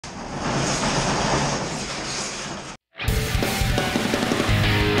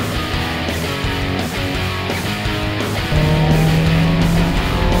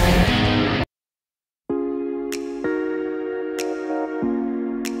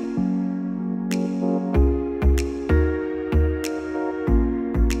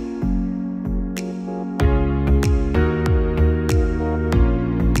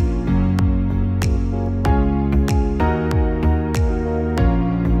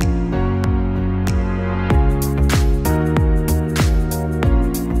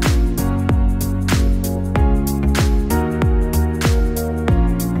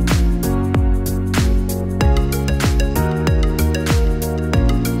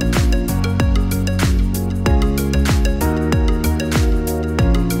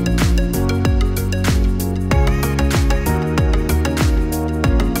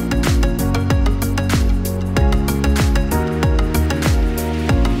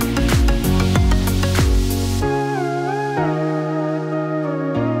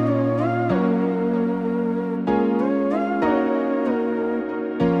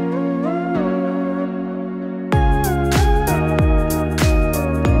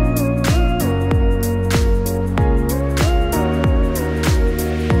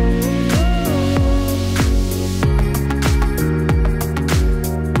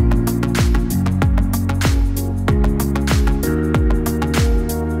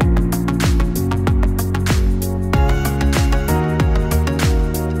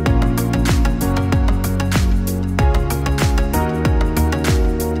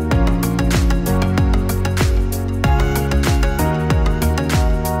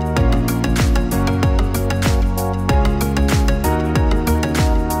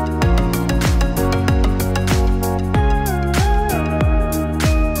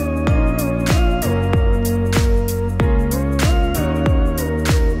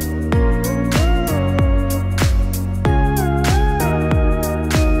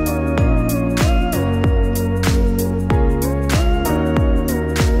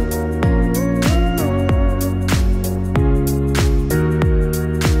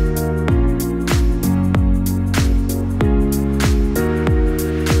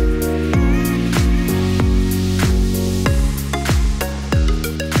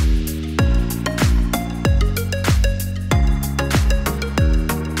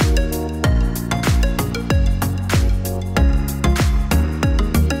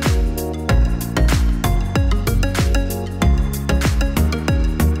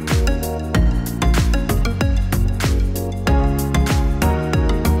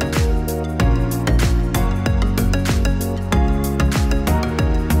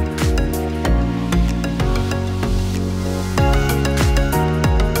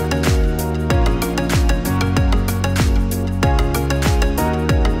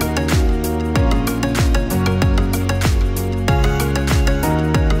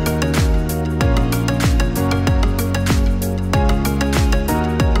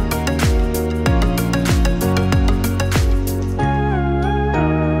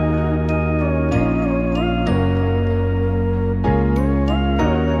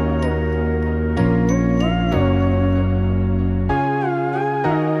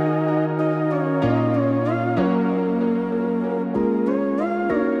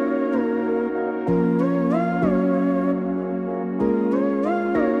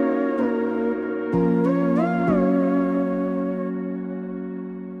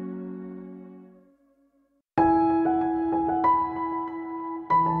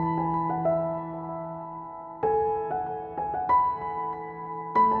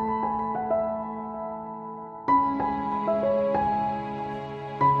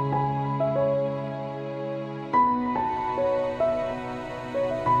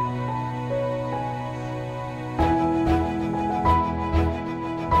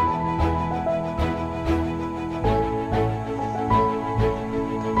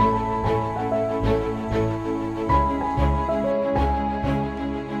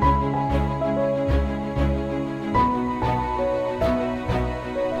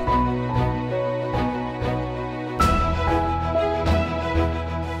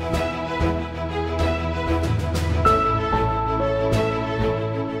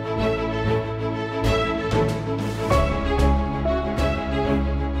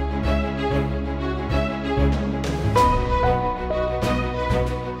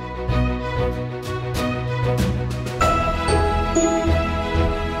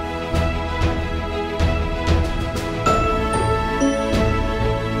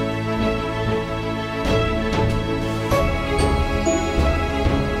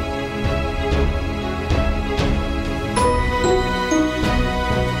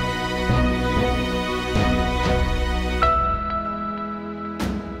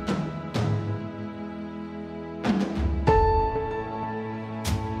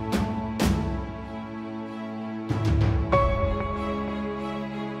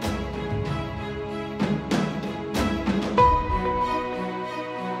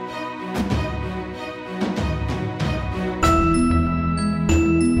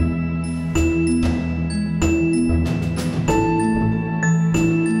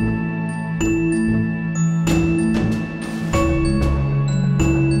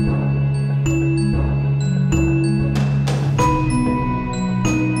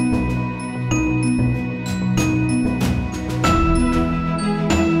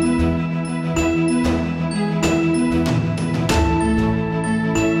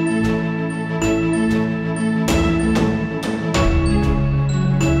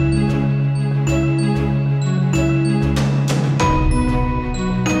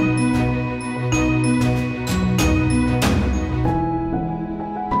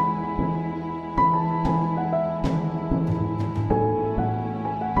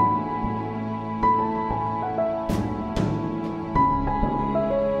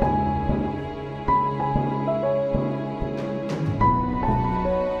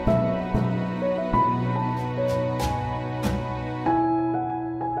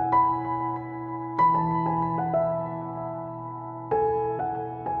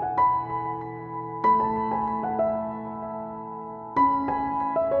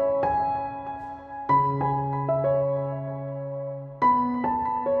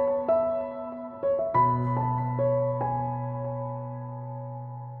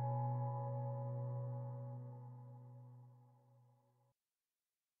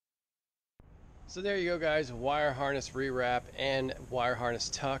So there you go, guys. Wire harness rewrap and wire harness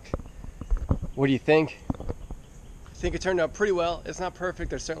tuck. What do you think? I think it turned out pretty well. It's not perfect.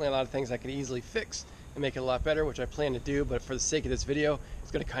 There's certainly a lot of things I could easily fix and make it a lot better, which I plan to do, but for the sake of this video,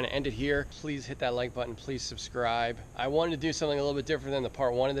 it's going to kind of end it here. Please hit that like button. Please subscribe. I wanted to do something a little bit different than the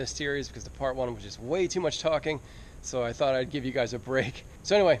part one of this series because the part one was just way too much talking, so I thought I'd give you guys a break.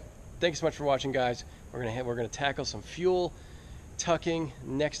 So anyway, thanks so much for watching, guys. We're gonna tackle some fuel tucking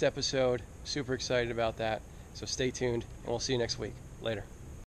next episode. Super excited about that. So stay tuned, and we'll see you next week. Later.